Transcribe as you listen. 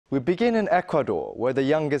We begin in Ecuador, where the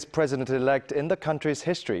youngest president-elect in the country's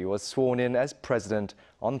history was sworn in as president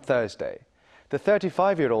on Thursday. The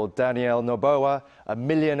 35-year-old Daniel Noboa, a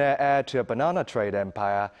millionaire heir to a banana trade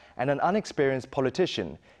empire and an unexperienced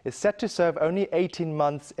politician, is set to serve only 18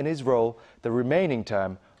 months in his role, the remaining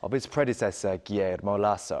term of his predecessor Guillermo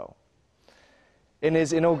Lasso. In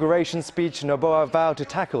his inauguration speech, Noboa vowed to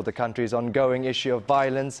tackle the country's ongoing issue of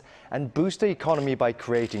violence and boost the economy by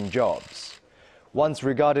creating jobs. Once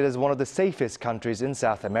regarded as one of the safest countries in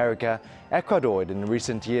South America, Ecuador in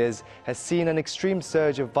recent years has seen an extreme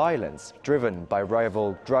surge of violence driven by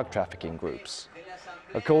rival drug trafficking groups.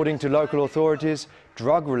 According to local authorities,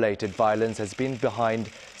 drug-related violence has been behind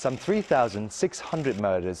some 3,600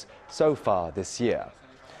 murders so far this year.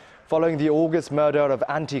 Following the August murder of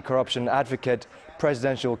anti-corruption advocate,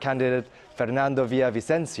 presidential candidate Fernando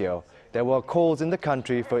Villavicencio, there were calls in the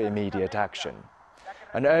country for immediate action.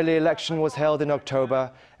 An early election was held in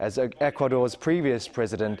October as Ecuador's previous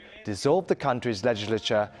president dissolved the country's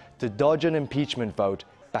legislature to dodge an impeachment vote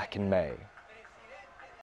back in May.